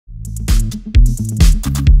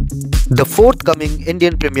The forthcoming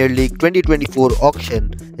Indian Premier League 2024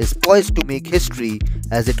 auction is poised to make history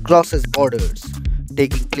as it crosses borders,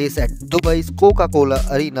 taking place at Dubai's Coca-Cola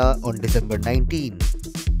Arena on December 19.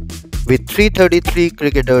 With 333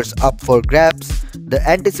 cricketers up for grabs, the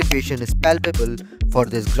anticipation is palpable for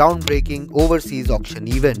this groundbreaking overseas auction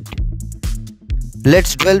event.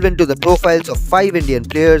 Let's delve into the profiles of 5 Indian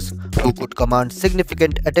players who could command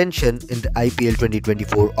significant attention in the IPL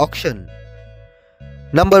 2024 auction.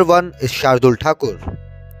 Number 1 is Shardul Thakur.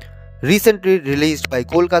 Recently released by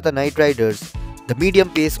Kolkata Knight Riders, the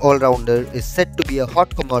medium-pace all-rounder is set to be a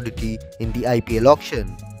hot commodity in the IPL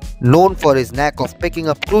auction. Known for his knack of picking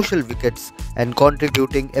up crucial wickets and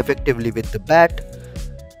contributing effectively with the bat,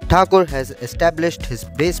 Thakur has established his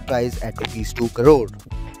base price at Rs 2 crore.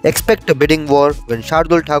 Expect a bidding war when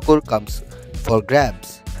Shardul Thakur comes for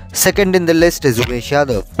grabs. Second in the list is Umesh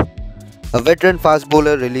Yadav. A veteran fast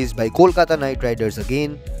bowler released by Kolkata Knight Riders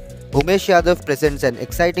again, Umesh Yadav presents an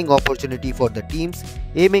exciting opportunity for the teams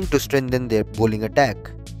aiming to strengthen their bowling attack.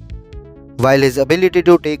 While his ability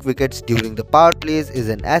to take wickets during the power plays is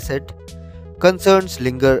an asset, concerns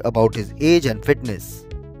linger about his age and fitness.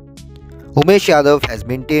 Umesh Yadav has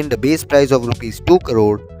maintained a base price of Rs 2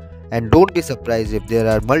 crore, and don't be surprised if there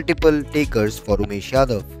are multiple takers for Umesh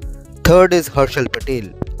Yadav. Third is Harshal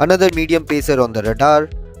Patel. Another medium pacer on the radar,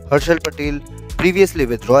 Harshal Patel, previously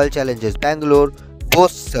with Royal Challengers Bangalore,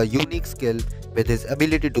 boasts a unique skill with his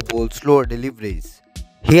ability to bowl slower deliveries.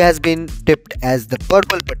 He has been tipped as the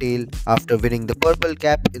Purple Patel after winning the Purple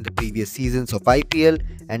Cap in the previous seasons of IPL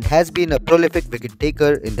and has been a prolific wicket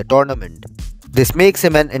taker in the tournament. This makes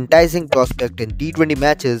him an enticing prospect in T20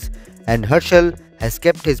 matches, and Harshal has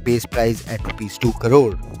kept his base price at Rs 2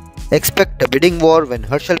 crore. Expect a bidding war when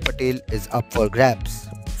Harshal Patel is up for grabs.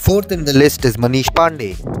 Fourth in the list is Manish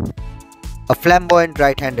Pandey. A flamboyant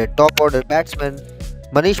right-handed top-order batsman,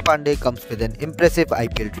 Manish Pandey comes with an impressive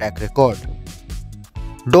IPL track record.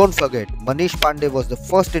 Don't forget, Manish Pandey was the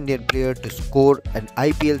first Indian player to score an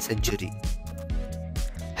IPL century.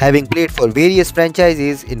 Having played for various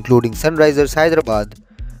franchises including Sunrisers Hyderabad,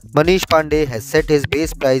 Manish Pandey has set his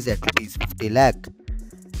base price at Rs 50 lakh,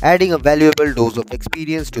 adding a valuable dose of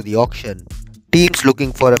experience to the auction. Teams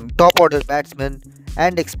looking for a top-order batsman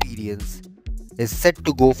and experience is set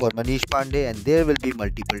to go for Manish Pandey, and there will be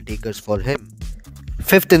multiple takers for him.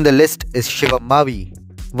 Fifth in the list is Shivam Mavi.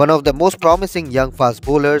 One of the most promising young fast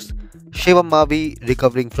bowlers, Shivam Mavi,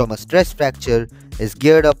 recovering from a stress fracture, is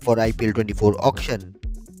geared up for IPL 24 auction.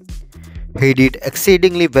 He did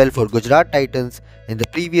exceedingly well for Gujarat Titans in the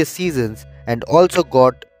previous seasons and also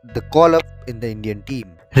got the call-up in the Indian team.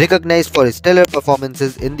 Recognized for his stellar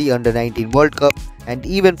performances in the Under-19 World Cup and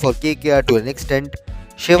even for KKR to an extent,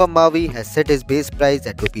 Shivam Mavi has set his base price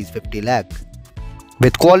at Rs 50 lakh.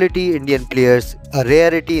 With quality Indian players a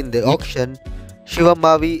rarity in the auction, Shivam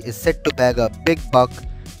Mavi is set to bag a big buck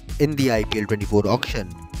in the IPL 24 auction.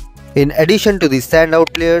 In addition to these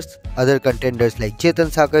standout players, other contenders like Chetan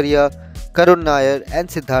Sakaria, Karun Nair and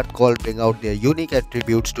Siddharth Kaul bring out their unique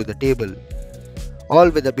attributes to the table, all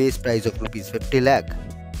with a base price of Rs 50 lakh.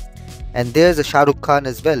 And there's a Shah Rukh Khan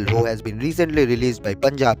as well, who has been recently released by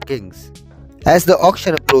Punjab Kings. As the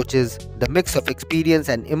auction approaches, the mix of experience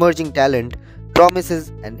and emerging talent promises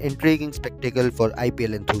an intriguing spectacle for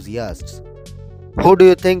IPL enthusiasts. Who do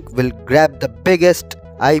you think will grab the biggest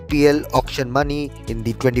IPL auction money in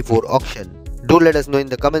the 24 auction? Do let us know in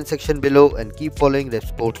the comment section below and keep following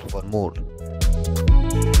Revsportz for more.